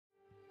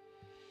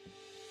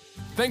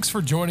Thanks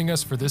for joining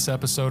us for this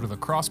episode of the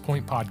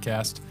Crosspoint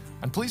Podcast,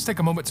 and please take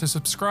a moment to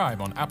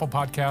subscribe on Apple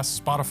Podcasts,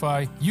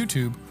 Spotify,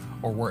 YouTube,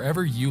 or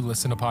wherever you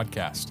listen to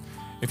podcasts.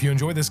 If you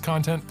enjoy this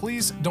content,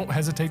 please don't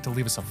hesitate to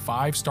leave us a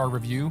 5-star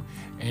review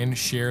and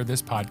share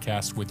this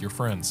podcast with your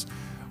friends.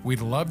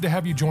 We'd love to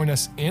have you join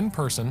us in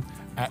person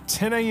at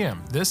 10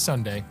 a.m. this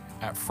Sunday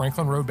at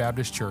Franklin Road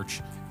Baptist Church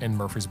in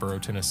Murfreesboro,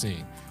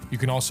 Tennessee. You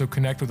can also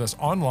connect with us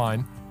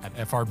online at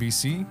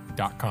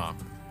frbc.com.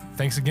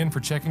 Thanks again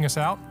for checking us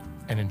out,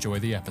 and enjoy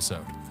the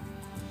episode.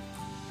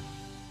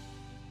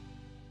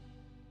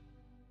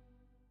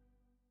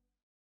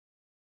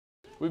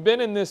 We've been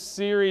in this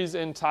series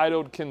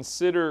entitled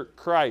Consider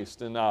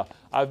Christ, and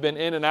I've been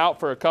in and out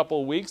for a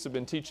couple of weeks. I've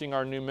been teaching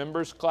our new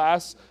members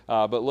class,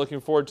 but looking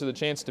forward to the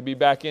chance to be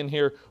back in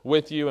here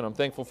with you, and I'm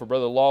thankful for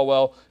Brother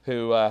Lawwell,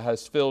 who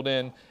has filled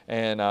in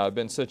and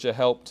been such a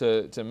help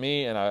to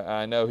me, and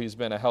I know he's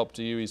been a help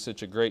to you. He's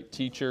such a great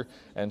teacher,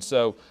 and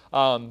so,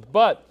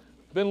 but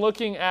been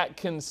looking at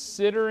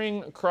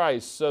considering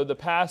Christ. So the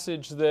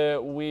passage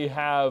that we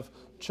have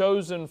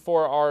chosen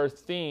for our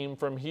theme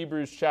from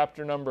Hebrews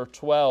chapter number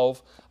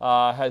 12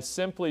 has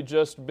simply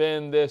just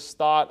been this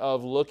thought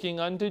of looking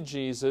unto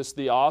Jesus,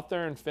 the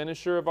author and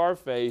finisher of our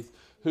faith,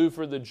 who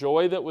for the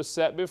joy that was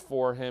set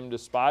before him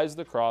despised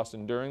the cross,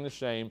 enduring the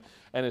shame,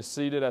 and is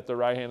seated at the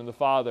right hand of the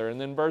Father.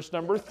 And then verse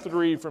number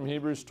 3 from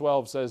Hebrews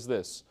 12 says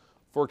this,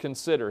 for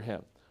consider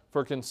him,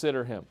 for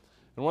consider him.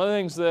 And one of the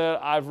things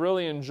that I've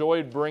really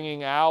enjoyed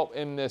bringing out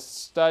in this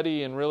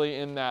study and really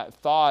in that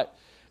thought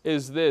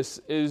is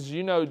this,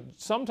 you know,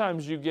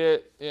 sometimes you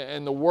get,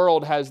 and the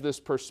world has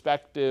this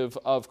perspective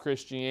of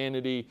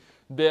Christianity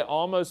that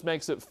almost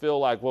makes it feel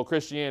like, well,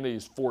 Christianity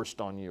is forced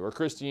on you, or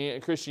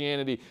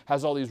Christianity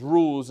has all these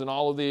rules and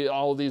all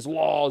of these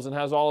laws, and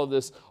has all of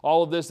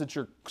this that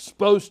you're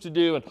supposed to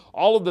do, and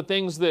all of the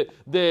things that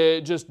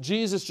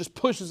Jesus just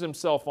pushes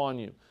himself on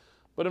you.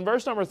 But in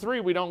verse number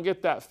 3, we don't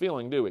get that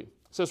feeling, do we?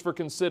 It says, for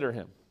consider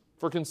him,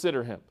 for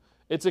consider him.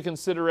 It's a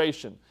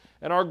consideration.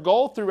 And our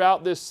goal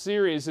throughout this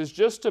series is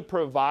just to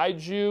provide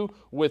you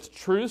with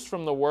truths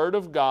from the Word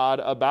of God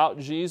about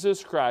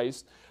Jesus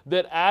Christ,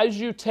 that as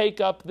you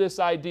take up this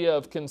idea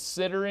of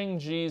considering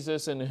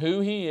Jesus and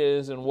who He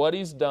is and what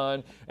He's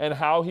done and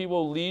how He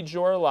will lead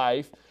your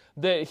life,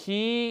 that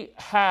He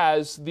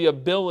has the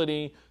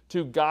ability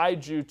to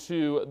guide you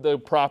to the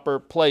proper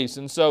place.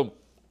 And so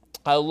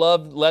I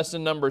love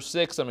lesson number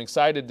 6. I'm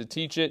excited to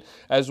teach it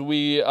as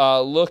we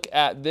look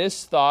at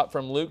this thought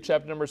from Luke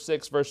chapter number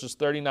 6, verses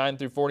 39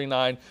 through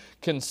 49.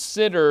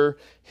 Consider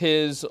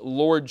His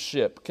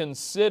Lordship.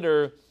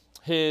 Consider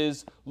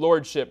His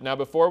Lordship. Now,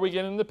 before we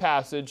get into the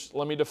passage,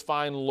 let me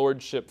define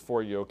Lordship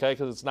for you, okay?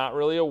 Because it's not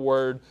really a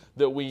word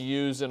that we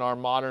use in our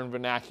modern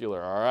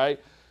vernacular, all right?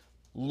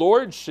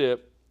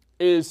 Lordship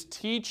is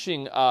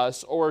teaching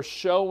us or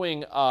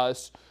showing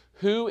us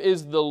who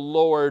is the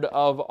Lord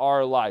of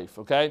our life,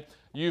 okay?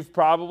 You've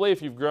probably,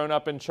 if you've grown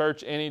up in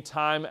church any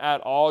time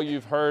at all,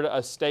 you've heard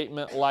a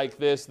statement like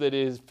this, that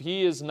is,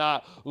 He is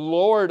not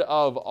Lord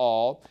of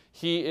all,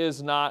 He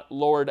is not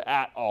Lord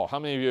at all. How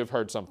many of you have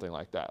heard something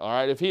like that? All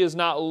right, if He is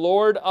not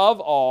Lord of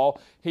all,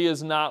 He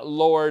is not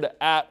Lord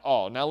at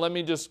all. Now let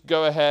me just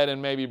go ahead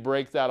and maybe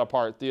break that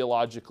apart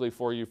theologically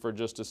for you for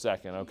just a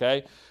second,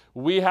 okay?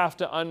 We have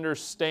to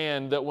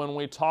understand that when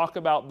we talk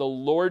about the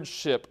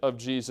Lordship of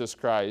Jesus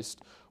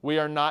Christ, we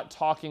are not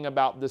talking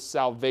about the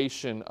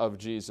salvation of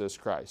Jesus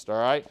Christ, all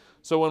right?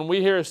 So when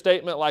we hear a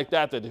statement like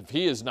that if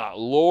He is not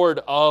Lord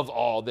of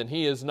all, then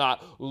He is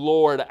not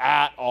Lord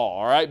at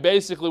all right?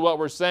 Basically what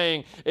we're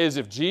saying is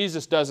if He's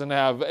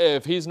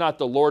not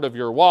the Lord of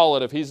your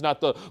wallet, if He's not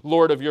the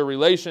Lord of your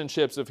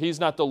relationships, if He's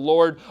not the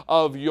Lord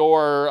of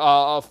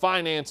your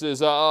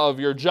finances, of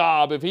your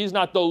job, if He's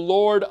not the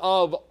Lord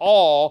of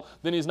all,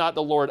 then He's not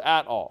the Lord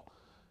at all.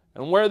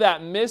 And where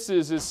that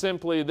misses is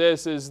simply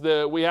this, is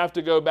that we have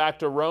to go back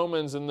to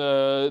Romans and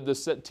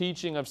the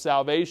teaching of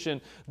salvation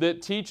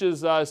that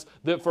teaches us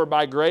that for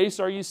by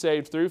grace are ye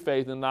saved through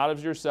faith, and not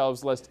of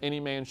yourselves, lest any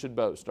man should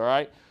boast, all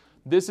right?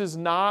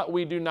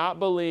 We do not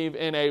believe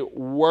in a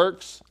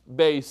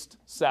works-based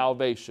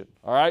salvation,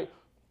 all right?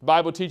 The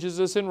Bible teaches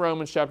us in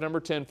Romans chapter number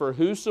 10, for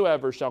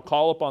whosoever shall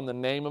call upon the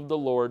name of the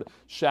Lord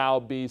shall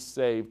be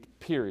saved,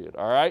 period,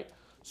 all right?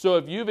 So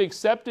if you've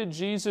accepted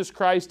Jesus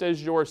Christ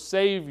as your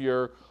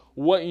Savior,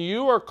 what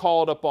you are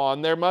called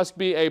upon, there must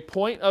be a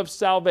point of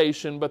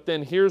salvation, but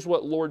then here's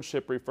what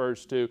Lordship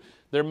refers to.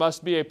 There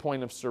must be a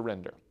point of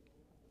surrender.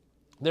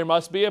 There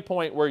must be a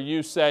point where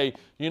you say,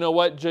 you know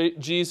what,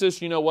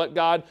 Jesus, you know what,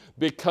 God,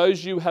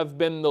 because you have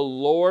been the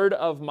Lord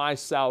of my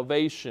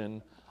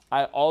salvation,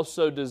 I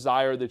also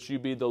desire that you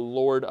be the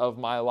Lord of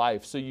my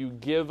life. So you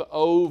give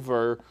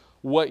over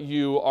what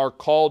you are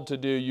called to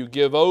do. You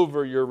give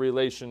over your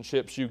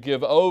relationships. You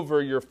give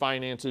over your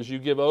finances. You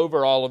give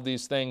over all of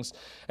these things.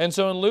 And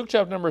so in Luke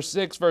chapter number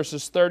 6,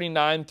 verses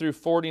 39 through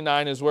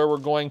 49 is where we're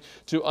going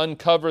to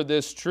uncover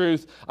this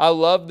truth. I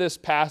love this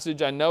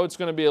passage. I know it's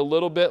going to be a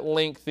little bit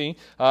lengthy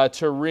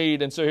to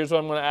read. And so here's what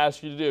I'm going to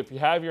ask you to do. If you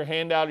have your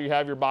handout or you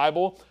have your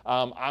Bible,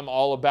 I'm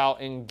all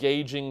about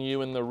engaging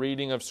you in the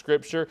reading of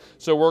Scripture.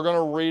 So we're going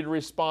to read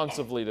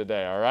responsively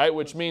today, all right?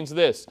 Which means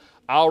this.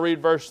 I'll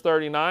read verse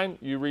 39,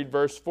 you read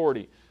verse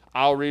 40.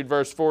 I'll read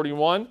verse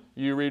 41,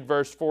 you read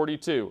verse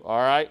 42, all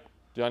right?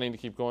 Do I need to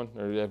keep going?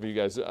 Or have you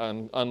guys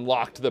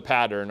unlocked the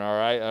pattern, all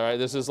right? All right,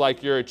 this is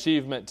like your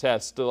achievement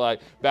test, to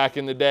like back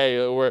in the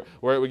day where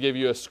it would give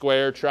you a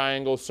square,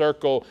 triangle,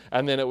 circle,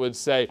 and then it would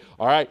say,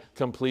 all right,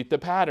 complete the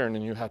pattern,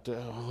 and you have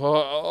to,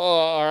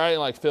 all right,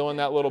 like fill in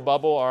that little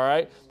bubble, all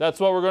right? That's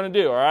what we're going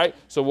to do, all right?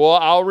 So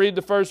I'll read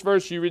the first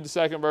verse, you read the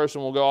second verse,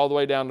 and we'll go all the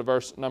way down to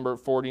verse number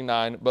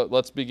 49, but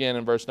let's begin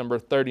in verse number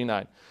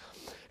 39.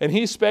 And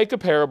he spake a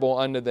parable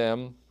unto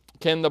them,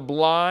 can the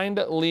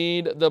blind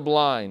lead the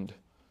blind?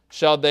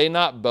 Shall they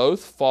not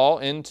both fall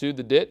into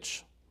the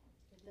ditch?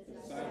 The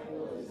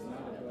disciple is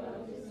not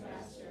above his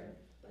master,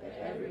 but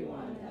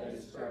everyone that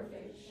is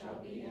perfect shall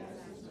be as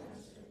his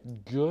master.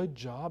 Good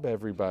job,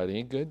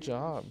 everybody. Good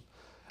job.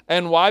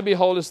 And why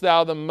beholdest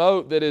thou the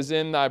mote that is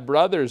in thy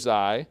brother's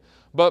eye,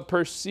 but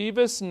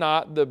perceivest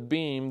not the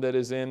beam that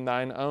is in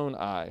thine own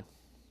eye?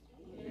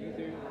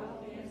 Neither how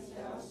canst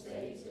thou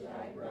say to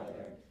thy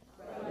brother,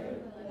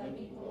 Brother, let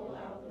me pull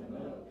out the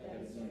mote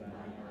that is in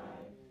thine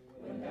eye,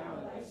 when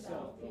thou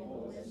thyself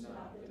beholdest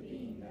not the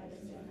beam that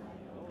is in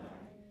thine own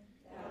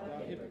eye?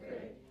 Thou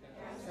hypocrite,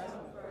 cast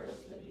out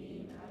first the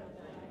beam out of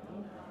thine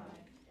own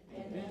eye,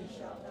 and then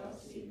shalt thou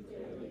see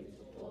clearly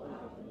to pull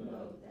out the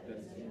mote that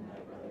is in thy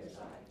brother's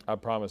eye. I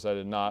promise I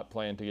did not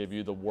plan to give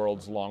you the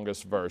world's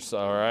longest verse,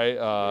 all right?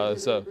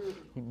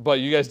 But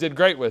you guys did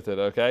great with it,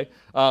 okay?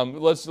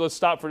 Let's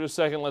stop for just a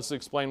second. Let's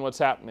explain what's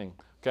happening,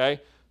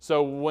 okay?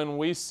 So when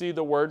we see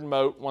the word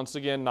mote, once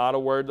again, not a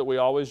word that we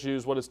always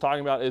use, what it's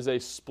talking about is a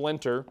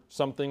splinter,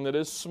 something that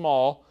is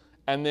small,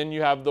 and then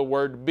you have the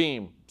word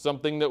beam,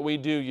 something that we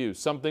do use,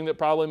 something that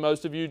probably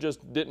most of you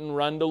just didn't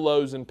run to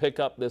Lowe's and pick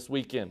up this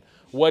weekend.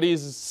 What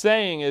he's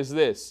saying is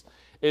this: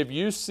 if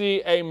you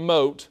see a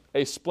mote,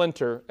 a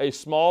splinter, a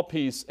small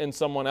piece in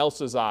someone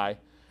else's eye,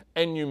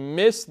 and you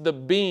miss the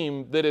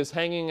beam that is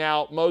hanging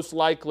out most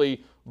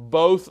likely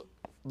both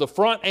the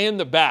front and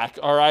the back,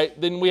 all right,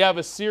 then we have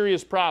a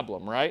serious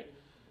problem, right?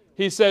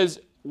 He says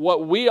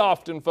what we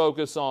often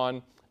focus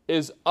on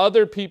is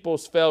other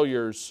people's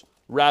failures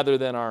rather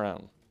than our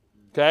own,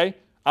 okay?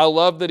 I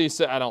love that he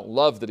said, I don't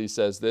love that he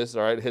says this,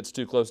 all right, it hits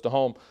too close to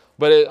home,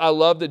 but I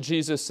love that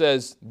Jesus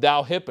says,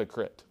 thou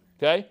hypocrite,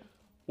 okay?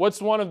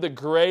 What's one of the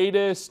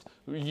greatest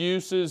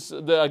uses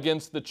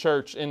against the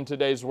church in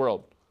today's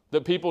world?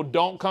 That people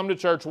don't come to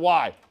church.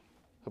 Why?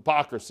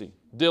 Hypocrisy.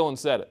 Dylan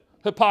said it.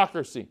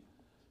 Hypocrisy.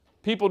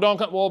 People don't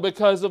come, well,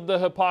 because of the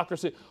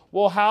hypocrisy.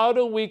 Well, how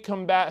do we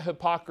combat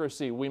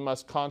hypocrisy? We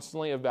must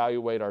constantly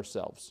evaluate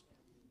ourselves.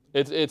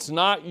 It's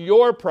not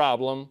your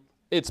problem,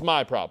 it's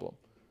my problem.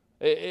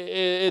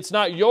 It's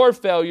not your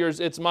failures,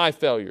 it's my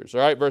failures.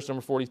 All right, verse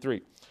number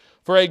 43.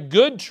 For a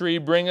good tree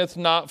bringeth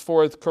not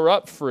forth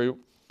corrupt fruit,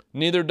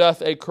 neither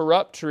doth a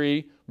corrupt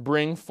tree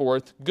bring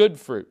forth good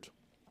fruit.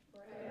 For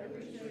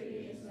every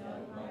tree is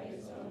known by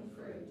its own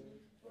fruit.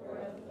 For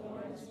of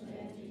thorns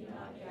men do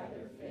not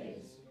gather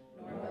figs,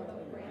 nor of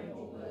a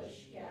bramble bush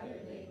gather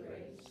they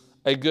grapes.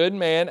 A good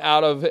man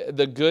out of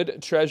the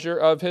good treasure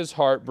of his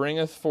heart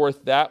bringeth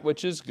forth that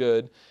which is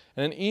good,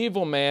 and an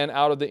evil man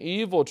out of the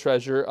evil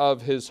treasure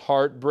of his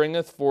heart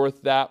bringeth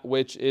forth that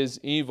which is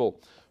evil.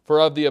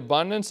 For of the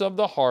abundance of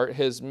the heart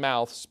his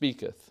mouth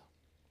speaketh.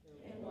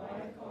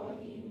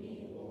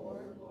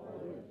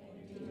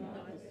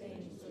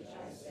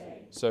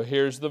 So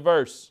here's the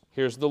verse.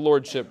 Here's the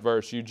Lordship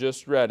verse. You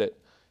just read it.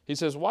 He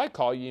says, why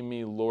call ye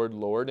me Lord,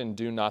 Lord, and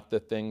do not the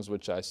things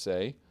which I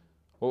say?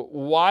 Well,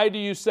 why do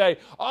you say,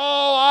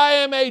 oh, I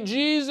am a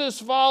Jesus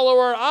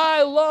follower.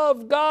 I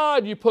love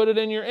God. You put it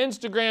in your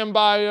Instagram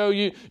bio.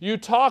 You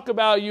talk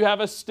about, you have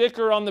a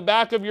sticker on the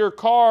back of your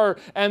car,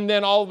 and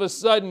then all of a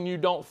sudden you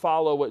don't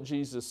follow what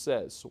Jesus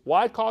says.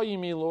 Why call ye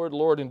me Lord,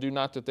 Lord, and do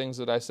not the things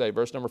that I say?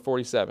 Verse number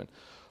 47.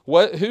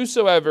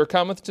 Whosoever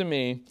cometh to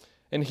me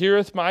and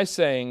heareth my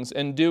sayings,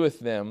 and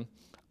doeth them,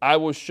 I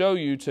will show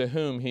you to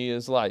whom he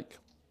is like.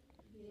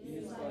 He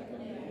is like a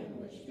man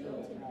which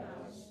built a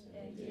house,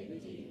 and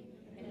digged deep,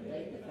 and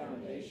laid the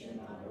foundation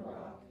on a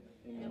rock.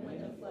 And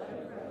when the flood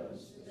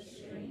arose, the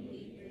stream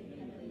beat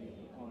vehemently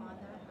upon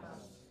that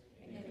house,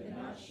 and could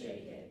not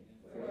shake it,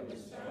 for it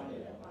was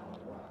founded upon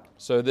a rock.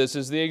 So this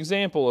is the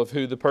example of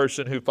who the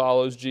person who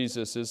follows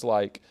Jesus is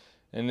like.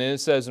 And then it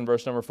says in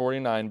verse number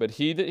 49, but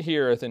he that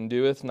heareth and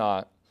doeth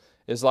not,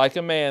 is like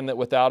a man that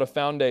without a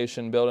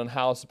foundation built an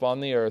house upon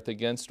the earth,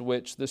 against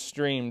which the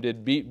stream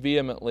did beat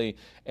vehemently,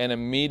 and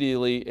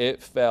immediately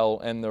it fell,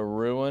 and the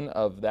ruin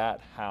of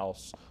that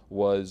house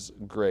was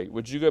great.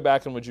 Would you go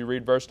back and would you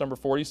read verse number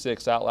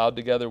 46 out loud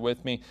together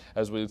with me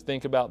as we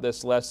think about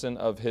this lesson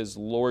of his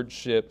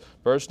lordship?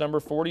 Verse number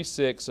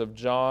 46 of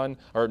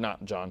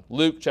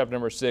Luke chapter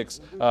number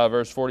 6,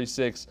 verse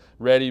 46.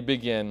 Ready,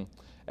 begin.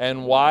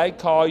 And why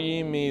call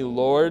ye me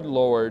Lord,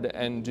 Lord,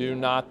 and do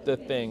not the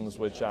things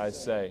which I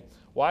say?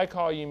 Why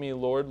call ye me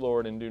Lord,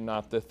 Lord, and do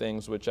not the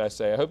things which I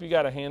say? I hope you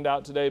got a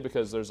handout today,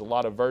 because there's a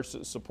lot of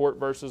support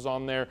verses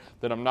on there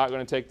that I'm not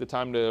going to take the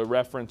time to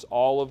reference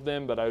all of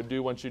them, but I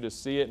do want you to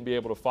see it and be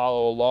able to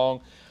follow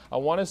along. I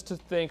want us to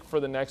think for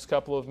the next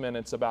couple of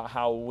minutes about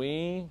how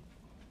we,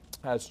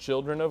 as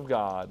children of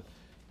God,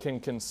 can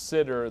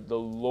consider the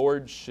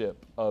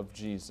lordship of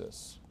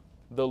Jesus.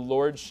 The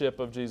lordship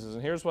of Jesus.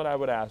 And here's what I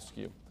would ask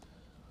you.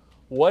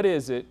 What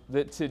is it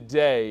that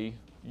today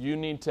you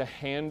need to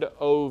hand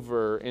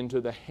over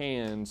into the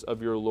hands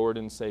of your Lord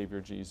and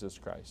Savior, Jesus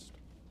Christ?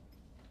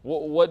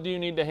 What do you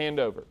need to hand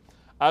over?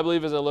 I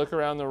believe as I look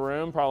around the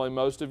room, probably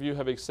most of you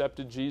have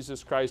accepted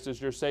Jesus Christ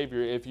as your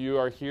Savior. If you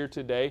are here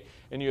today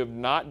and you have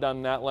not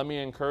done that, let me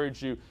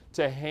encourage you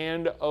to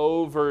hand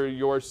over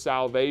your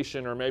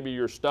salvation, or maybe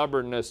your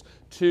stubbornness,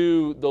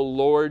 to the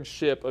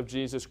lordship of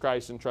Jesus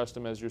Christ and trust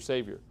Him as your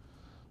Savior.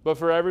 But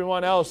for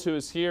everyone else who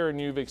is here and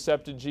you've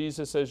accepted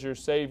Jesus as your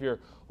Savior,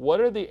 what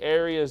are the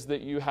areas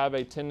that you have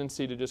a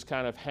tendency to just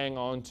kind of hang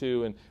on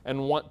to and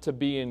want to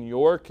be in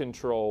your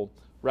control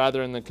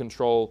rather than the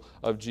control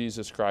of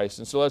Jesus Christ?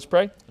 And so let's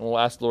pray, and we'll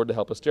ask the Lord to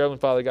help us. Dear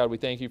Heavenly Father God, we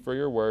thank you for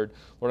your word.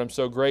 Lord, I'm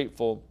so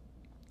grateful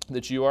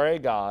that you are a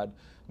God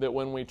that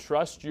when we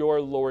trust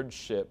your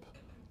lordship,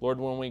 Lord,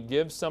 when we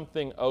give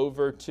something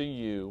over to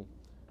you,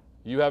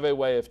 you have a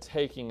way of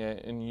taking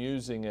it and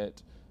using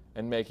it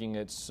and making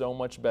it so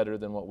much better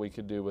than what we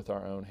could do with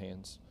our own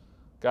hands.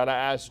 God, I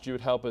ask you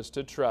would help us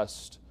to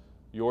trust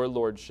your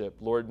lordship.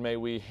 Lord, may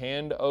we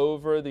hand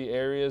over the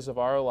areas of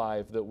our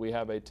life that we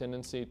have a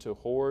tendency to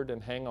hoard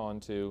and hang on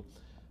to,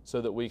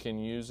 so that we can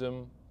use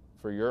them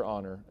for your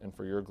honor and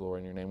for your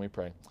glory. In your name we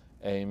pray.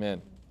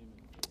 Amen.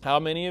 How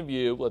many of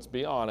you, let's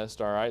be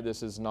honest, all right,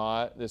 this is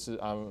a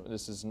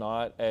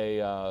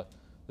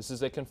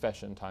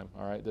confession time,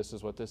 all right? This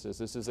is what this is.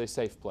 This is a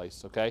safe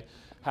place, okay?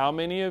 How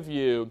many of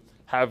you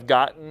have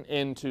gotten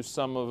into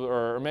some of,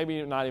 or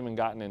maybe not even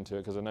gotten into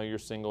it, because I know you're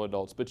single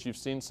adults, but you've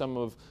seen some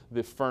of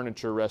the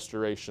furniture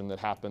restoration that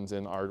happens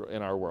in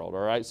our world, all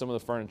right? Some of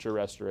the furniture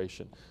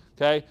restoration,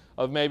 okay?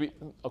 Of maybe,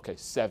 okay,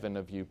 7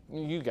 of you.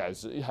 You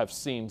guys have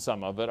seen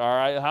some of it, all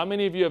right? How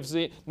many of you have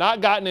seen, not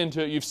gotten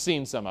into it, you've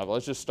seen some of it?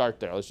 Let's just start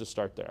there. Let's just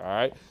start there, all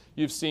right?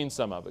 You've seen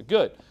some of it.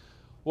 Good.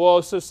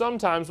 Well, so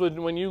sometimes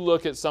when you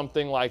look at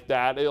something like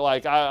that,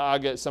 I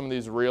get some of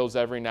these reels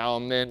every now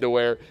and then to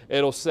where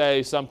it'll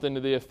say something to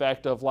the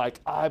effect of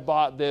like, I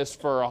bought this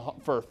for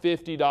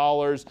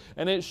 $50,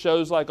 and it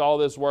shows like all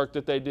this work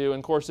that they do. And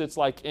of course, it's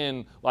like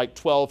in like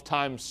 12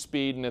 times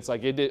speed, and it's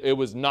like it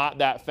was not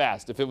that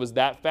fast. If it was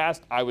that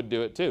fast, I would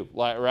do it too,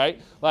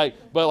 right?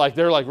 But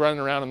they're like running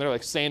around and they're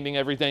like sanding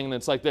everything, and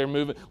it's like they're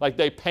moving, like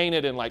they paint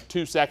it in like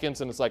 2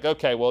 seconds, and it's like,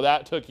 okay, well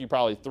that took you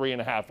probably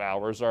 3.5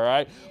 hours, all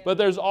right? But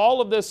there's all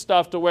of this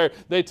stuff to where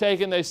they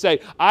take and they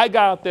say, I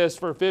got this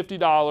for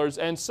 $50,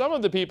 and some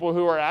of the people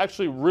who are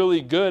actually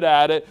really good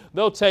at it,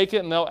 they'll take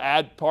it and they'll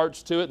add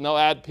parts to it and they'll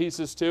add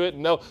pieces to it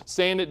and they'll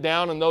sand it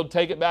down and they'll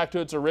take it back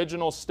to its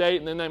original state,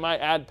 and then they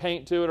might add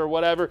paint to it or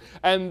whatever.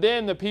 And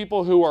then the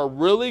people who are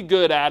really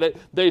good at it,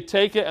 they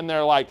take it and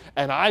they're like,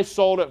 and I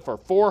sold it for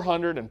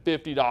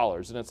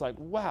 $450. And it's like,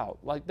 wow,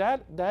 like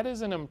that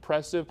is an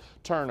impressive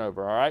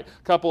turnover, all right?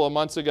 A couple of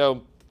months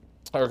ago,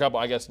 or a couple,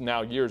 I guess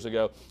now years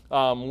ago,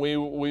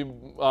 we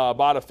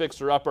bought a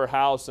fixer-upper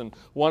house, and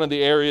one of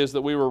the areas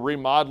that we were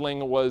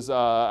remodeling was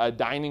a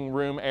dining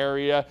room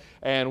area,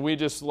 and we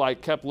just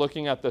like kept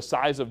looking at the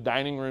size of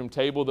dining room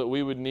table that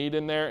we would need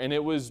in there, and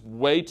it was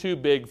way too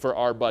big for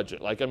our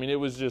budget. Like, I mean, it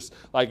was just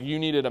like you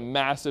needed a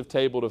massive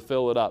table to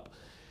fill it up.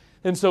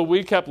 And so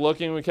we kept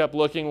looking.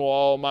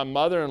 Well, my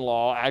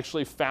mother-in-law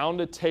actually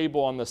found a table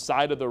on the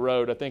side of the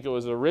road. I think it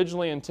was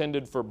originally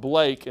intended for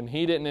Blake, and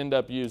he didn't end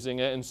up using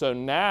it. And so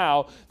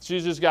now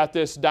she's just got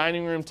this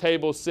dining room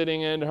table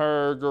sitting in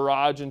her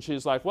garage, and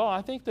she's like, well,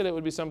 I think that it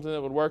would be something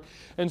that would work.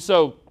 And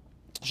so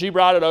she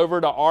brought it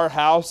over to our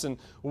house, and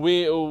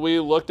we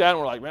looked at it, and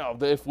we're like, man,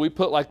 if we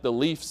put like the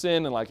leaves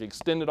in and like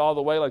extend it all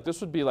the way, like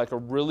this would be like a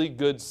really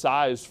good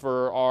size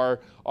for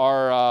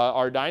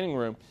our dining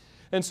room.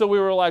 And so we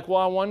were like, well,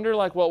 I wonder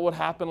like what would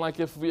happen like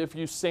if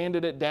you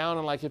sanded it down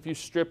and like if you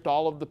stripped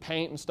all of the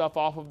paint and stuff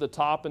off of the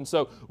top. And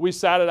so we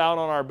sat it out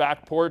on our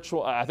back porch.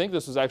 Well, I think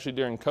this was actually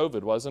during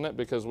COVID, wasn't it?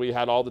 Because we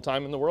had all the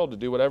time in the world to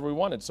do whatever we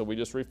wanted. So we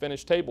just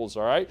refinished tables,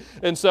 all right?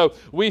 And so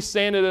we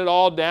sanded it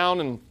all down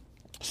and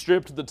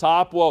stripped the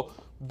top. Well,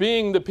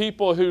 being the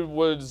people who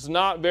was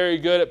not very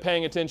good at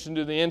paying attention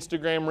to the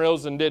Instagram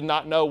reels and did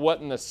not know what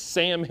in the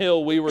Sam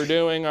Hill we were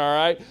doing, all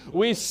right?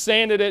 We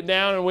sanded it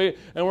down and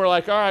we're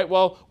like, all right,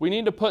 well, we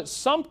need to put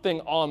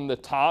something on the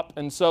top,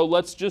 and so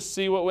let's just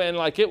see what and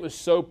like it was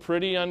so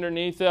pretty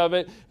underneath of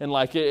it, and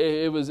like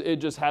it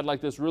just had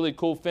like this really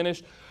cool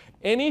finish.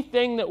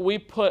 Anything that we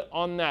put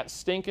on that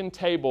stinking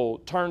table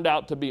turned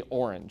out to be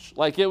orange.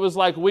 Like it was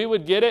like we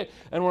would get it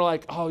and we're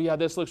like, oh yeah,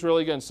 this looks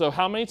really good. So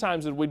how many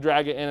times did we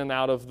drag it in and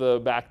out of the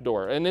back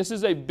door? And this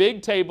is a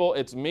big table.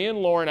 It's me and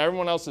Lauren.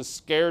 Everyone else is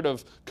scared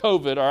of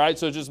COVID, all right?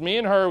 So it's just me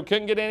and her. We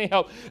couldn't get any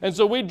help. And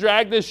so we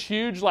dragged this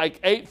huge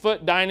like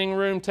 8-foot dining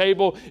room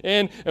table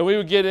in, and we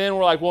would get in.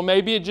 We're like, well,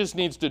 maybe it just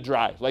needs to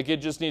dry. Like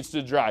it just needs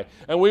to dry.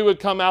 And we would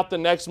come out the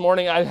next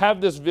morning. I have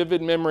this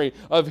vivid memory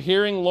of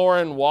hearing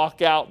Lauren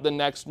walk out the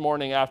next morning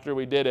after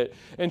we did it,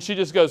 and she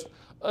just goes,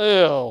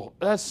 ew,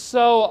 that's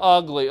so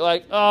ugly.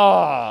 Like,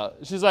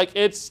 she's like,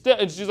 it's still,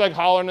 and she's like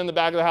hollering in the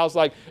back of the house,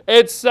 like,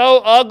 it's so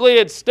ugly,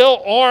 it's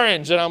still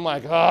orange. And I'm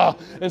like,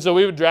 and so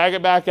we would drag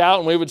it back out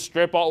and we would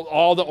strip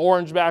all the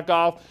orange back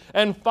off.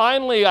 And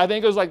finally, I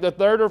think it was like the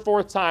third or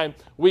fourth time,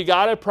 we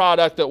got a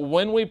product that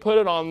when we put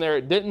it on there,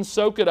 it didn't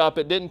soak it up,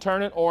 it didn't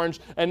turn it orange,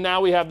 and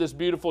now we have this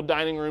beautiful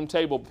dining room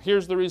table.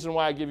 Here's the reason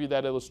why I give you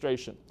that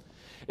illustration.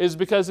 Is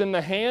because in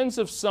the hands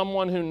of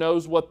someone who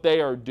knows what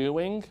they are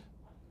doing,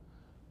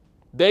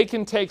 they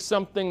can take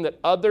something that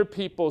other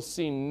people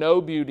see no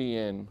beauty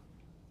in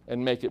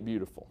and make it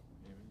beautiful.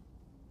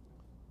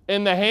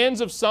 In the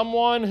hands of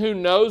someone who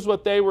knows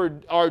what they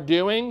are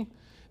doing,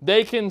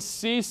 they can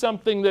see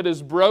something that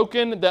is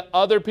broken that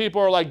other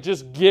people are like,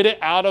 just get it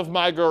out of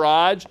my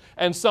garage,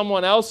 and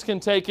someone else can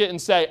take it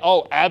and say,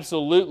 oh,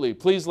 absolutely,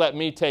 please let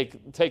me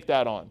take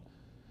that on.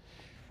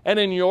 And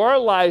in your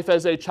life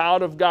as a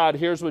child of God,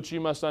 here's what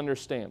you must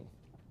understand,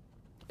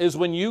 is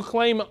when you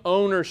claim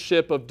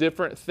ownership of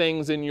different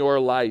things in your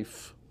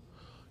life,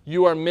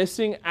 you are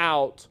missing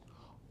out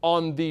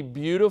on the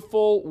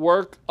beautiful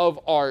work of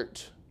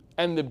art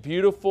and the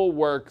beautiful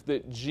work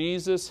that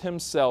Jesus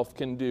himself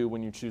can do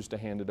when you choose to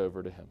hand it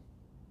over to him.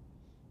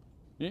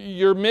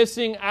 You're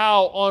missing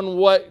out on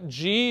what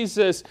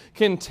Jesus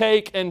can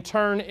take and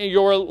turn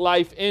your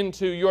life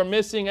into. You're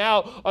missing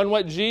out on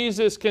what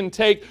Jesus can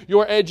take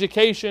your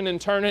education and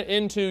turn it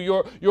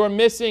into. You're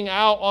missing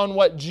out on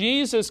what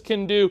Jesus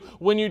can do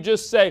when you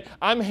just say,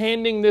 I'm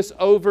handing this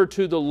over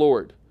to the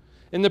Lord.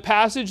 In the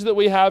passage that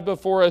we have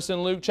before us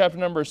in Luke chapter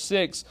number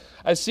 6,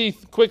 I see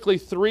quickly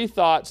 3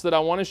 thoughts that I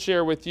want to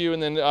share with you,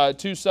 and then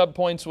 2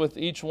 subpoints with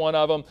each one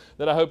of them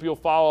that I hope you'll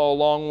follow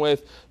along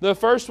with. The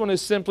first one is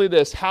simply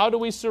this: how do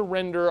we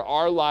surrender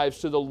our lives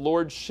to the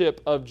Lordship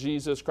of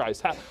Jesus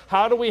Christ?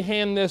 How do we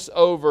hand this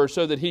over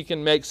so that he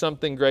can make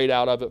something great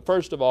out of it?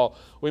 First of all,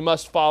 we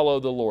must follow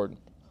the Lord.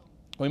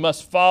 We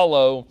must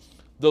follow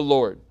the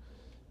Lord.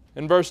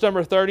 In verse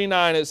number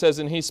 39, it says,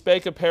 and he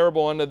spake a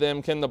parable unto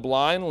them, can the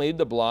blind lead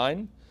the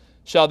blind?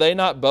 Shall they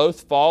not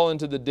both fall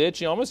into the ditch?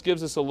 He almost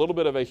gives us a little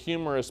bit of a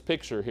humorous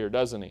picture here,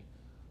 doesn't he?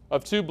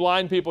 Of 2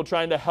 blind people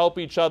trying to help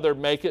each other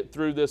make it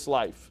through this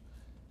life.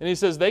 And he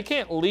says they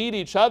can't lead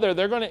each other.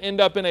 They're going to end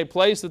up in a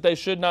place that they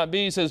should not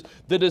be. He says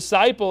the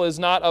disciple is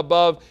not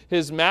above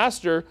his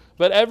master,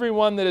 but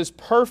everyone that is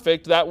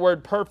perfect, that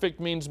word perfect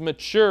means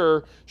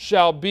mature,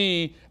 shall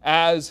be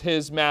as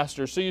his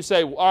master. So you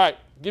say, all right,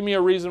 give me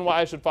a reason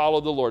why I should follow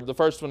the Lord. The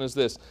first one is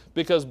this: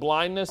 because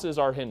blindness is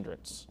our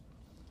hindrance.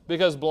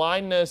 Because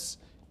blindness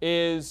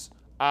is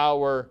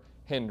our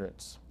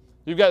hindrance.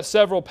 You've got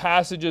several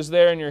passages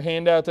there in your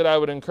handout that I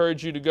would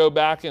encourage you to go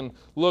back and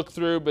look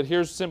through, but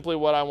here's simply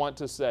what I want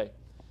to say,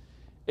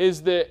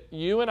 is that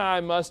you and I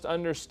must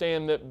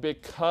understand that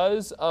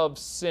because of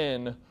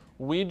sin,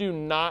 we do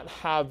not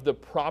have the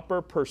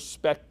proper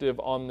perspective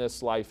on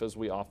this life as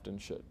we often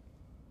should.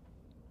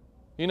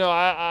 You know,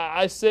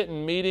 I sit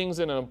in meetings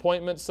and in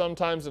appointments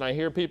sometimes, and I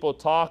hear people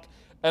talk,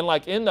 and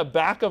like in the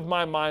back of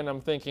my mind,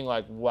 I'm thinking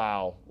like,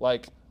 wow,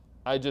 like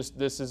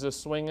this is a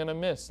swing and a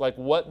miss. Like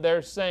what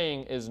they're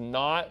saying is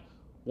not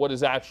what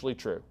is actually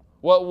true.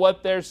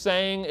 What they're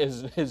saying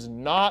is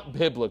not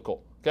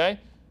biblical, okay?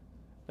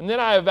 And then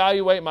I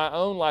evaluate my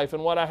own life,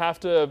 and what I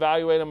have to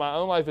evaluate in my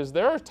own life is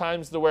there are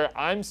times where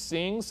I'm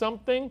seeing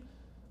something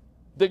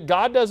that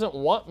God doesn't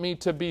want me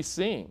to be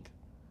seeing.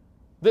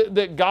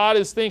 That God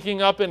is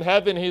thinking up in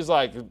heaven, he's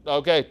like,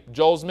 okay,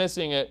 Joel's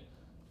missing it.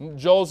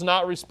 Joel's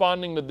not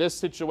responding to this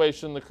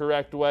situation the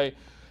correct way.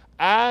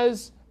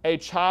 As a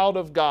child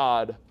of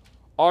God,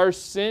 our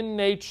sin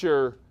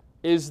nature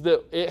is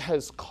that it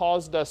has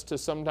caused us to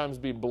sometimes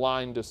be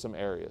blind to some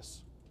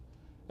areas.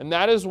 And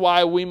that is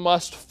why we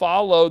must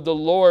follow the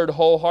Lord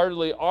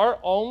wholeheartedly. Our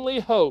only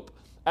hope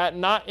at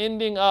not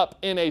ending up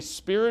in a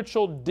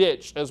spiritual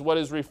ditch, as what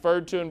is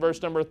referred to in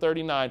verse number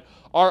 39,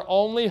 our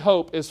only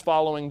hope is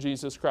following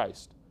Jesus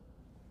Christ.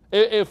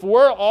 If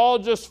we're all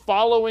just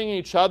following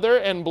each other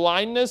and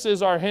blindness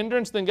is our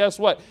hindrance, then guess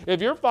what? If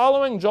you're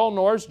following Joel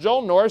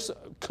Norris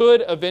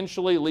could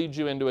eventually lead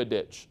you into a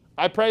ditch.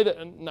 I pray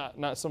that,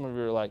 not some of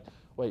you are like,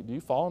 wait, do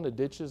you fall into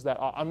ditches?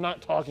 I'm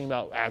not talking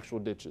about actual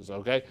ditches,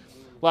 okay?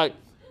 Like,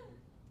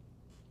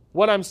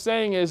 What I'm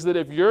saying is that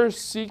if you're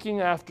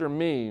seeking after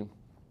me,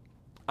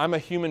 I'm a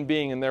human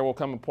being and there will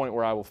come a point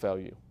where I will fail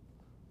you.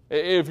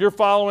 If you're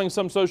following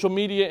some social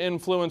media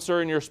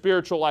influencer in your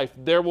spiritual life,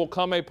 there will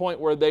come a point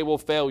where they will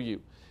fail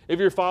you. If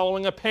you're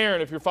following a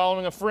parent, if you're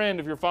following a friend,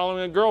 if you're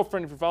following a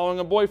girlfriend, if you're following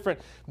a boyfriend,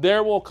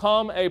 there will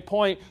come a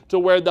point to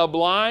where the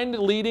blind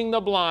leading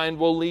the blind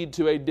will lead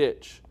to a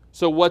ditch.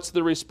 So what's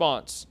the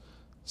response?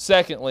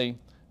 Secondly,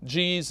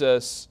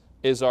 Jesus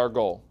is our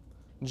goal.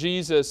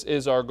 Jesus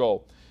is our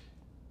goal.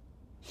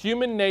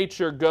 Human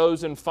nature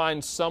goes and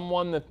finds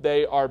someone that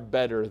they are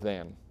better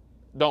than,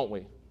 don't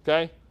we?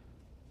 Okay?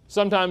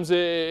 Sometimes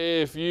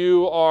if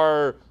you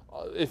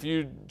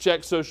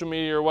check social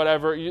media or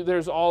whatever,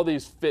 there's all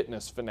these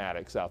fitness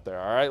fanatics out there,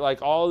 all right?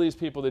 Like all these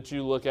people that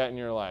you look at and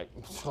you're like,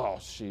 oh,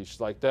 sheesh,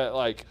 like that,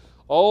 like,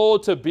 oh,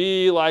 to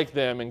be like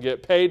them and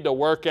get paid to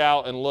work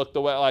out and look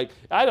the way, like,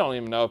 I don't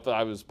even know if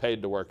I was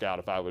paid to work out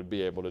if I would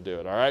be able to do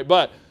it, all right?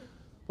 But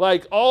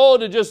like, oh,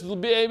 to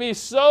just be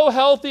so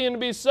healthy and to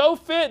be so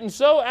fit and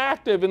so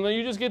active, and then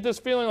you just get this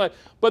feeling like,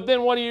 but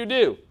then what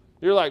do?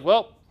 You're like,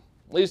 well,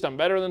 at least I'm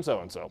better than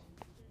so-and-so.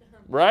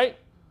 Right?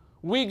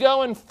 We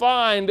go and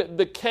find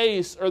the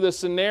case or the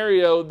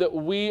scenario that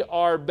we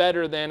are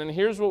better than. And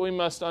here's what we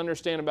must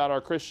understand about our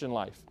Christian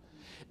life,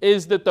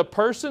 is that the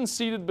person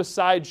seated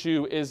beside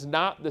you is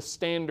not the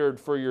standard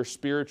for your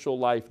spiritual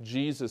life.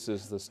 Jesus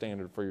is the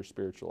standard for your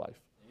spiritual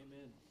life.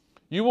 Amen.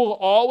 You will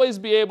always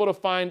be able to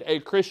find a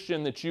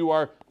Christian that you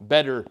are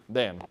better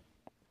than.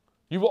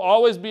 You will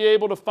always be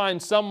able to find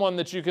someone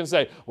that you can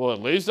say, well,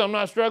 at least I'm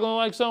not struggling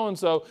like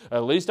so-and-so.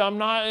 At least I'm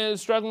not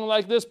struggling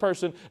like this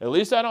person. At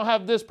least I don't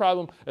have this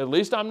problem. At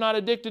least I'm not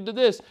addicted to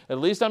this. At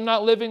least I'm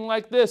not living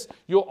like this.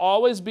 You'll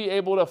always be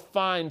able to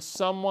find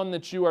someone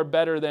that you are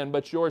better than,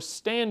 but your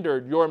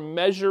standard, your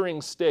measuring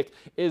stick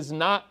is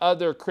not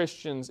other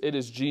Christians. It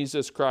is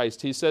Jesus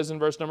Christ. He says in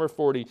verse number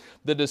 40,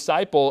 the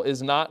disciple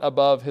is not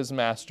above his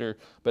master,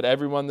 but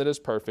everyone that is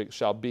perfect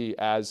shall be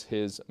as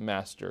his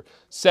master.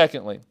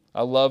 Secondly,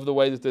 I love the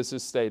way that this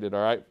is stated,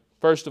 all right?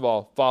 First of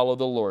all, follow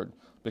the Lord,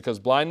 because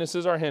blindness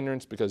is our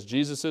hindrance, because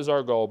Jesus is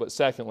our goal. But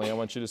secondly, I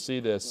want you to see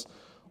this.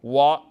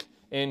 Walk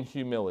in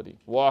humility.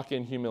 Walk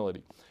in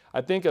humility.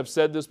 I think I've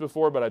said this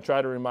before, but I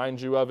try to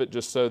remind you of it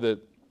just so that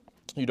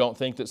you don't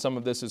think that some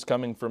of this is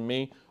coming from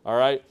me, all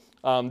right?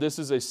 This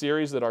is a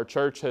series that our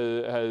church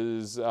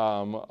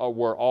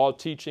we're all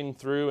teaching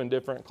through in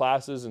different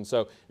classes, and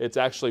so it's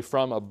actually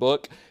from a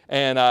book.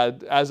 And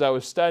as I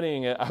was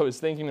studying it, I was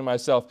thinking to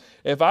myself,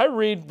 if I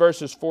read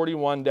verses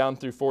 41 down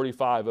through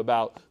 45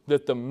 about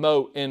that the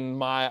mote in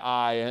my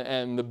eye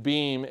and the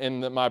beam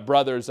in my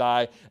brother's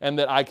eye, and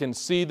that I can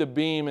see the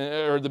beam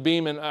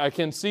and I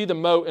can see the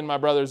mote in my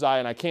brother's eye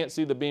and I can't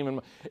see the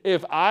beam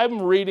if I'm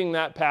reading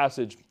that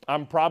passage,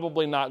 I'm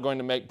probably not going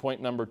to make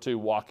point number 2,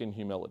 walk in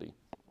humility.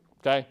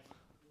 Okay?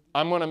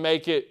 I'm going to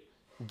make it,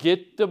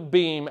 get the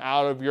beam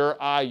out of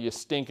your eye, you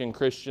stinking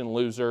Christian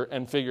loser,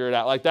 and figure it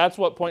out. Like that's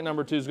what point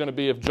number 2 is going to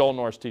be if Joel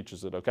Norris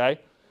teaches it,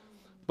 okay?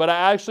 But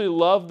I actually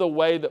love the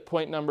way that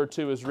point number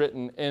 2 is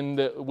written, in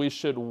that we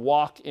should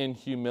walk in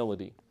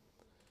humility.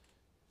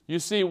 You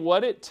see,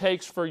 what it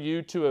takes for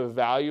you to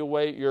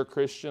evaluate your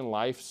Christian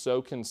life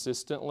so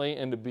consistently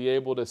and to be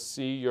able to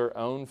see your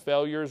own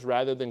failures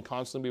rather than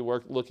constantly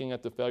looking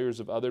at the failures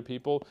of other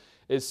people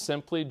is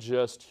simply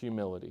just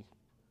humility.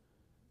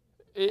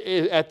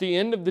 At the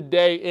end of the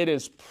day, it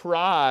is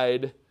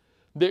pride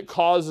that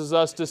causes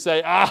us to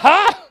say,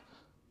 aha,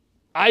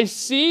 I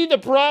see the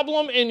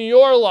problem in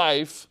your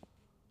life,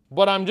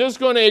 but I'm just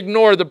going to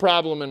ignore the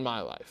problem in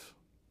my life.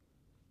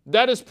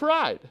 That is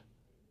pride.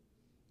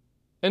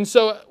 And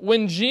so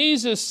when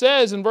Jesus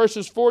says in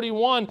verses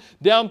 41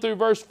 down through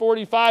verse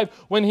 45,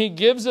 when he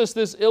gives us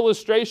this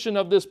illustration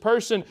of this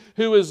person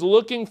who is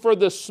looking for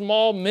the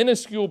small,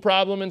 minuscule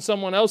problem in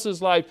someone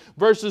else's life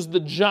versus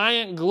the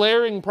giant,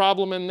 glaring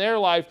problem in their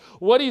life,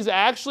 what he's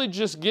actually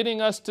just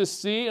getting us to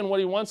see and what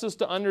he wants us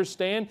to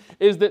understand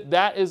is that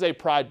that is a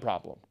pride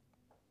problem.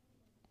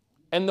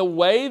 And the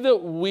way that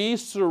we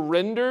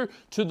surrender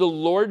to the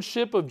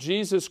Lordship of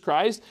Jesus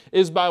Christ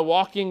is by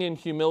walking in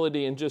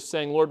humility and just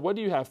saying, Lord, what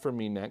do you have for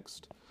me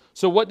next?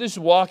 So what does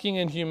walking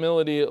in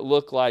humility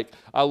look like?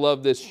 I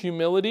love this.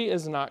 Humility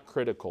is not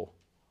critical.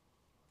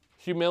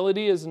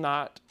 Humility is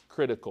not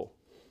critical.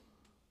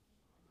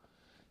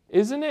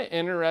 Isn't it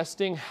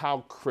interesting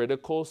how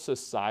critical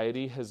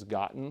society has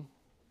gotten?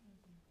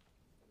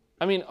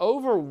 I mean,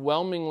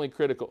 overwhelmingly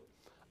critical.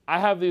 I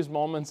have these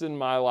moments in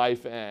my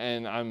life,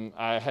 and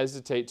I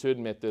hesitate to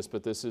admit this,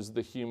 but this is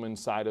the human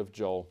side of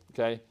Joel,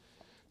 okay?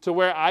 To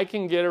where I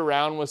can get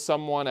around with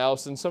someone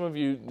else, and some of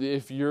you,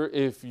 if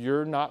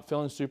you're not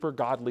feeling super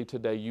godly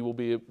today, you will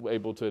be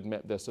able to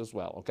admit this as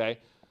well, okay?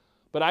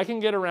 But I can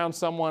get around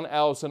someone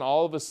else and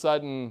all of a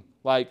sudden,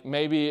 like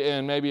maybe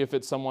if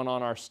it's someone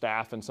on our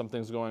staff and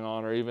something's going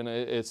on, or even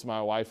it's my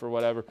wife or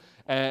whatever,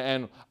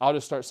 and I'll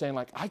just start saying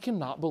like, I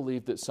cannot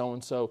believe that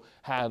so-and-so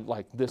had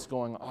like this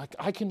going on. Like,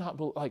 I cannot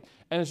believe, like,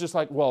 and it's just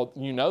like, well,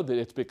 you know that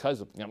it's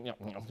because of, and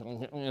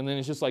then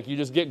it's just like, you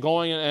just get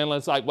going and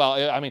it's like, well,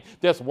 I mean,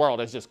 this world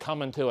is just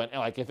coming to it.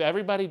 And like, if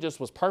everybody just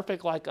was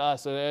perfect like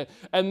us, and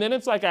then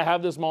it's like I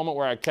have this moment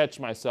where I catch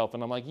myself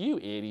and I'm like, you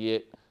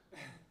idiot.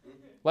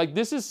 Like,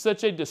 this is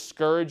such a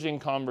discouraging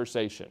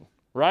conversation,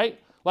 right?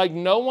 Like,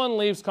 no one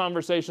leaves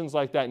conversations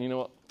like that. And you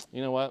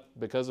know what?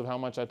 Because of how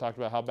much I talked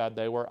about how bad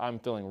they were, I'm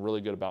feeling really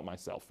good about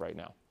myself right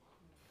now.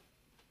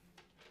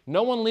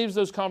 No one leaves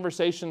those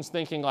conversations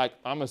thinking like,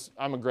 I'm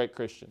a great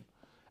Christian.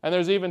 And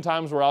there's even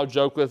times where I'll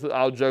joke with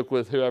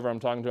whoever I'm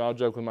talking to. I'll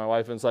joke with my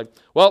wife, and it's like,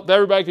 well, if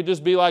everybody could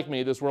just be like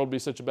me, this world would be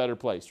such a better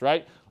place,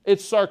 right?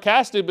 It's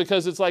sarcastic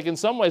because it's like, in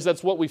some ways,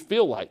 that's what we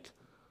feel like.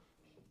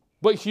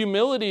 But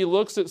humility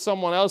looks at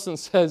someone else and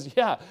says,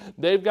 yeah,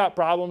 they've got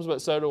problems,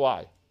 but so do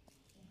I.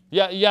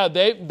 Yeah,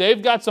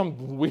 they've got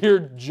some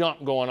weird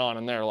junk going on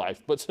in their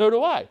life, but so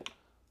do I.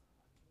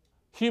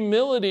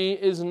 Humility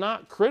is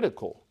not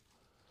critical.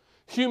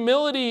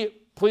 Humility,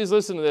 please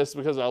listen to this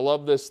because I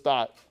love this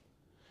thought.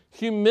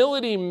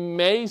 Humility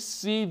may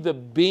see the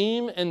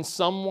beam in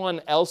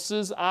someone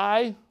else's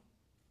eye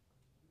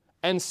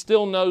and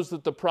still knows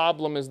that the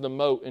problem is the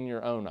mote in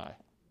your own eye.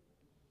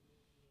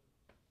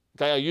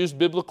 Okay, I use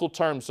biblical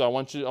terms, so I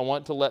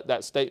want to let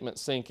that statement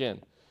sink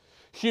in.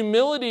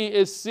 Humility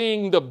is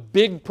seeing the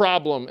big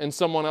problem in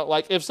someone else.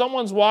 Like if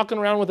someone's walking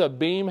around with a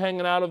beam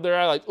hanging out of their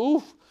eye, like,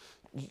 oof,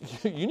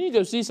 you need to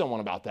go see someone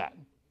about that.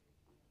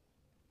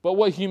 But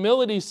what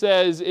humility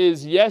says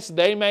is, yes,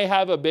 they may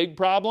have a big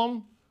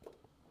problem,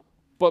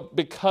 but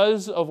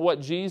because of what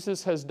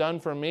Jesus has done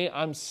for me,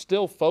 I'm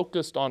still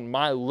focused on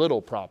my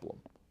little problem.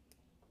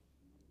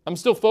 I'm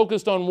still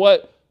focused on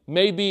what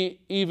may be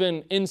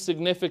even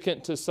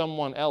insignificant to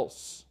someone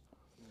else.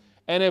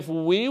 And if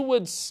we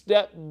would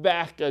step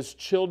back as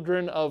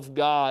children of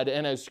God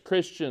and as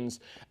Christians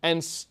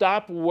and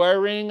stop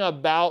worrying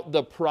about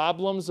the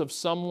problems of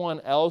someone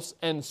else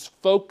and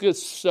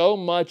focus so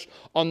much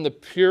on the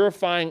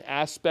purifying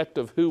aspect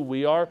of who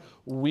we are,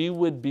 we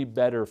would be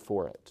better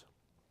for it.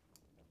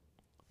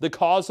 The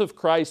cause of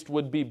Christ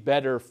would be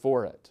better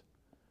for it.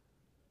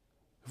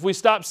 If we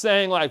stop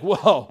saying like,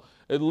 well,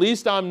 at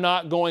least I'm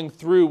not going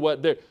through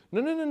what they're...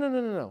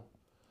 No.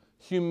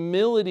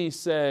 Humility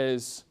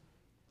says,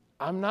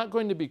 I'm not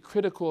going to be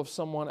critical of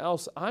someone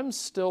else. I'm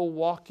still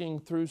walking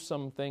through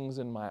some things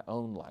in my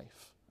own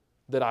life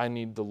that I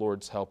need the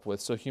Lord's help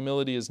with. So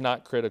humility is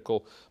not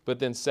critical. But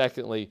then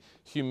secondly,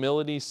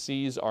 humility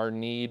sees our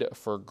need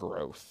for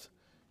growth.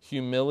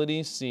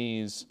 Humility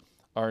sees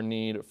our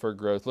need for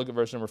growth. Look at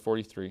verse number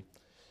 43.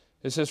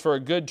 It says, for a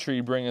good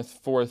tree bringeth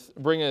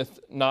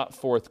not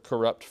forth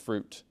corrupt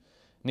fruit.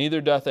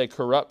 Neither doth a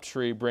corrupt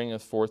tree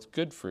bringeth forth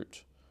good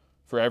fruit.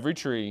 For every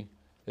tree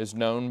is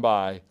known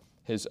by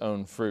his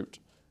own fruit.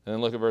 And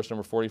then look at verse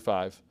number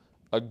 45.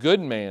 A good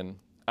man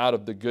out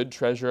of the good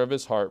treasure of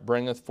his heart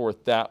bringeth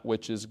forth that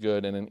which is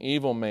good, and an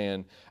evil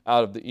man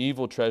out of the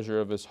evil treasure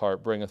of his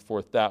heart bringeth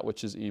forth that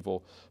which is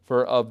evil.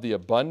 For of the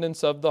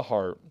abundance of the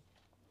heart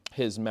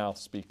his mouth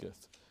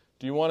speaketh.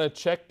 Do you want to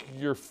check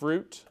your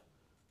fruit?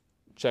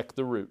 Check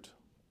the root.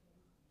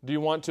 Do you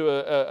want to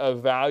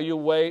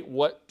evaluate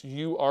what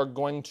you are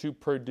going to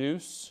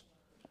produce?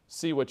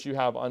 See what you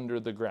have under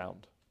the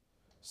ground.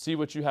 See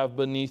what you have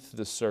beneath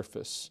the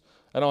surface.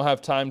 I don't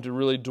have time to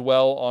really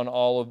dwell on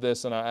all of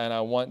this, and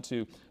I want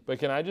to. But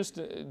can I just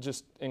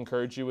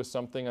encourage you with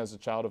something as a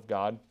child of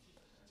God?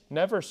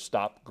 Never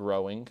stop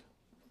growing.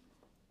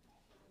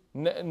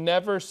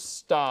 Never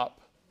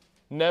stop.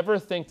 Never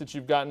think that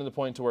you've gotten to the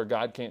point to where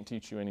God can't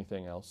teach you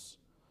anything else.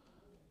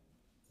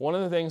 One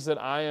of the things that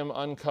I am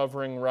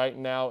uncovering right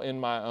now in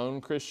my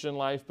own Christian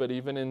life, but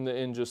even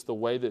in just the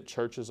way that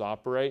churches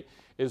operate,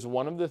 is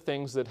one of the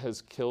things that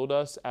has killed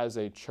us as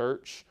a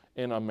church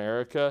in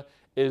America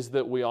is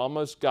that we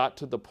almost got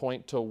to the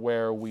point to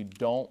where we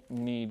don't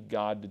need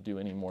God to do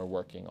any more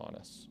working on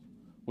us.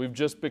 We've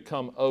just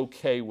become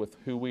okay with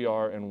who we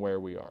are and where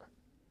we are.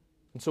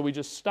 And so we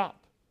just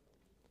stop.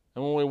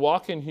 And when we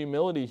walk in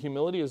humility,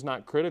 humility is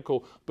not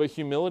critical, but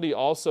humility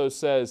also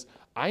says,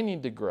 I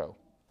need to grow.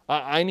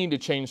 I need to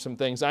change some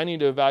things. I need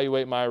to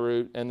evaluate my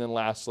root. And then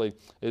lastly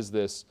is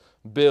this,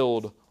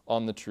 build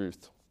on the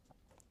truth.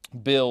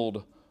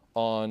 Build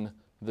on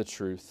the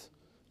truth.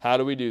 How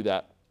do we do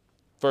that?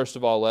 First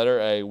of all, letter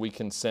A, we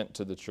consent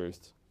to the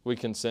truth. We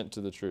consent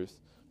to the truth.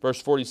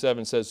 Verse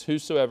 47 says,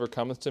 whosoever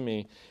cometh to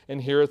me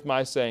and heareth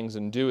my sayings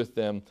and doeth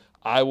them,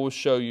 I will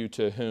show you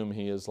to whom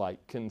he is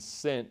like.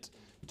 Consent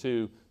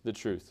to the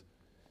truth.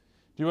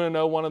 Do you want to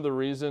know one of the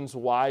reasons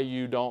why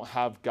you don't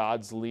have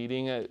God's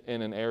leading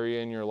in an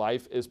area in your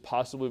life is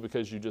possibly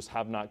because you just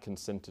have not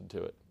consented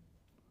to it.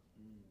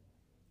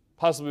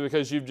 Possibly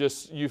because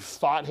you've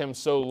fought him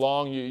so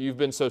long, you've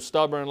been so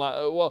stubborn, like,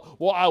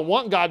 well, I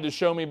want God to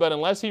show me, but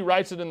unless he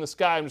writes it in the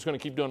sky, I'm just going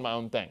to keep doing my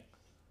own thing.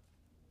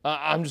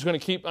 I'm just going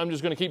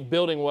to keep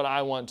building what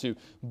I want to.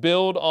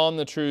 Build on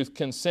the truth,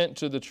 consent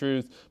to the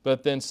truth,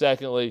 but then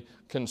secondly,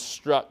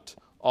 construct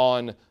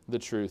on the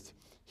truth.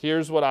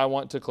 Here's what I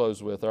want to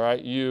close with, all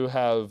right? You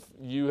have,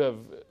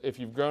 if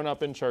you've grown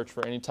up in church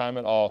for any time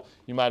at all,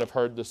 you might have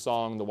heard the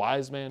song, "The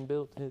Wise Man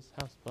Built His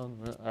House on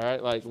the Rock," all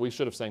right? Like, we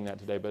should have sang that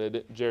today,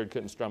 but Jared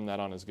couldn't strum that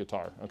on his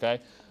guitar,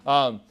 okay?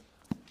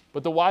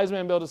 But the wise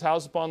man built his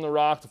house upon the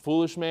rock, the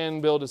foolish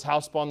man built his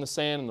house upon the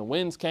sand, and the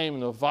winds came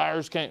and the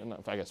fires came.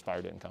 No, I guess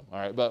fire didn't come, all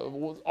right? But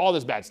all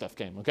this bad stuff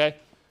came, okay?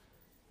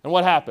 And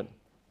what happened?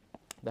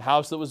 The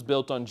house that was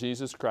built on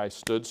Jesus Christ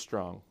stood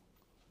strong.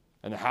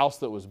 And the house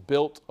that was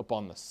built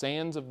upon the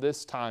sands of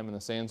this time and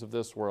the sands of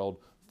this world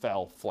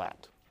fell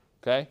flat.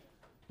 Okay?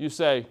 You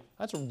say,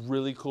 that's a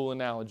really cool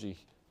analogy.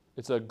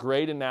 It's a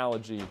great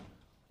analogy,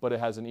 but it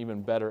has an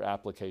even better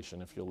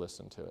application if you'll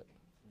listen to it.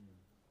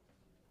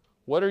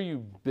 What are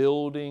you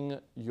building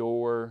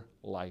your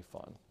life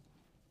on?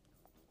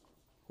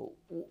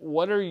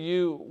 What are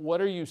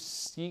you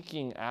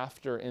seeking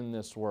after in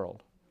this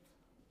world?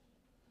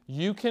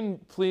 You can,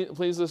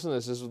 please listen to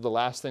this. This is the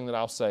last thing that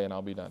I'll say and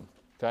I'll be done.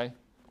 Okay?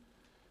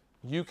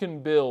 You can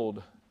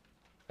build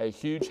a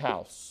huge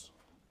house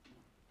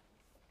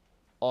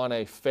on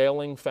a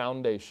failing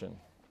foundation,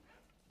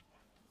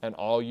 and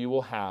all you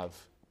will have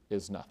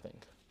is nothing.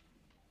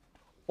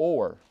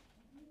 Or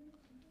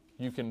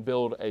you can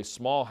build a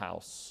small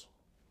house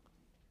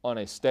on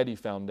a steady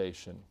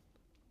foundation,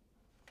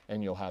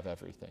 and you'll have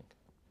everything.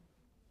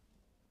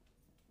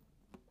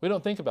 We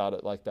don't think about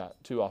it like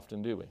that too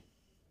often, do we?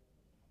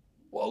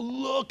 Well,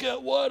 look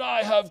at what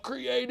I have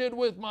created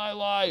with my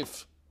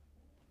life.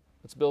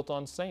 It's built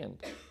on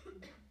sand.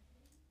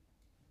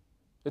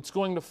 It's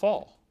going to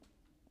fall.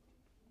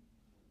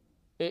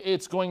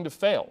 It's going to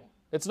fail.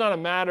 It's not a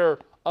matter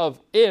of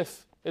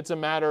if, it's a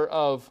matter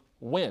of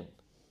when.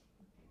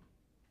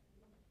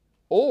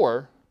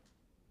 Or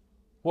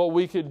what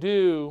we could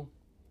do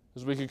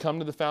is we could come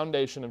to the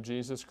foundation of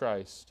Jesus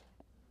Christ.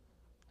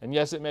 And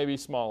yes, it may be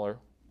smaller.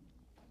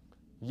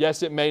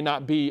 Yes, it may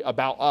not be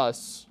about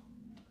us.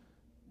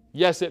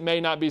 Yes, it may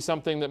not be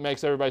something that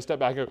makes everybody step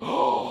back and go,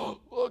 oh,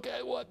 look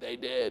at what they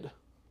did.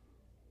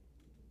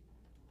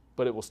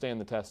 But it will stand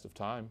the test of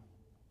time.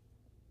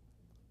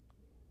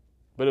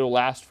 But it will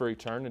last for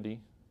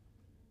eternity.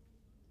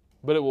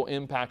 But it will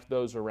impact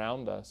those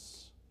around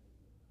us.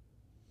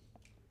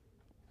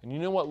 And you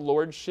know what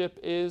lordship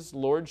is?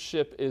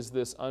 Lordship is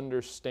this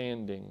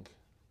understanding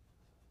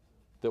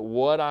that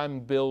what I'm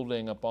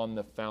building upon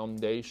the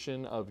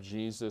foundation of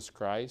Jesus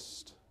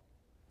Christ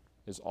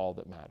is all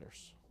that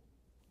matters.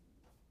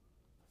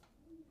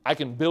 I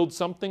can build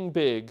something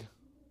big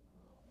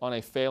on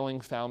a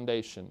failing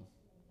foundation,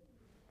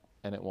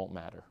 and it won't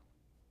matter.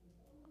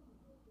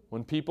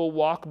 When people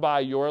walk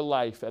by your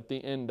life at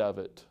the end of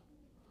it,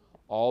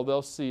 all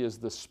they'll see is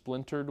the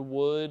splintered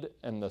wood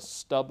and the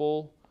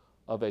stubble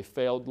of a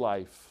failed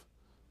life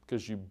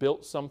because you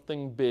built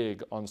something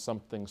big on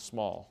something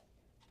small.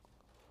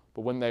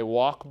 But when they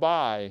walk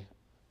by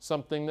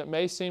something that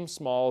may seem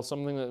small,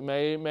 something that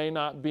may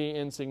not be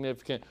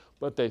insignificant,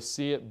 but they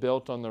see it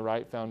built on the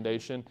right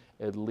foundation,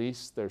 at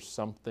least there's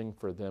something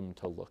for them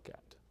to look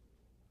at.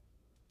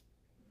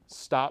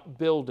 Stop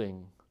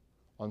building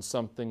on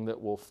something that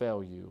will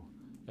fail you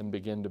and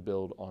begin to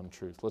build on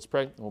truth. Let's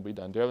pray and we'll be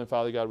done. Dear Heavenly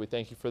Father God, we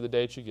thank you for the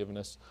day that you've given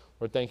us.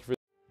 Lord, thank you for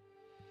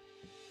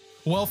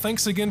Well,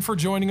 thanks again for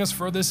joining us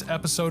for this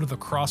episode of the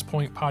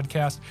Crosspoint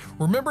Podcast.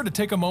 Remember to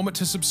take a moment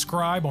to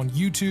subscribe on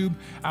YouTube,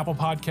 Apple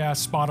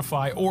Podcasts,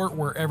 Spotify, or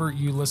wherever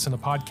you listen to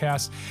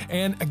podcasts.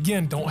 And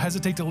again, don't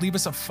hesitate to leave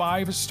us a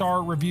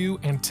 5-star review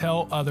and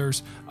tell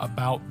others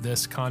about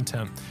this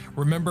content.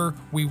 Remember,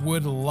 we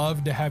would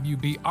love to have you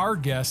be our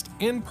guest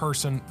in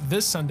person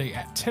this Sunday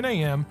at 10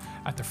 a.m.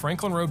 at the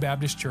Franklin Road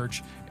Baptist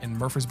Church in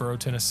Murfreesboro,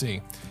 Tennessee.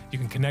 You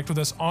can connect with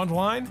us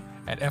online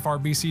at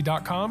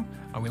frbc.com,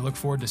 and we look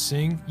forward to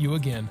seeing you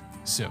again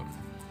soon.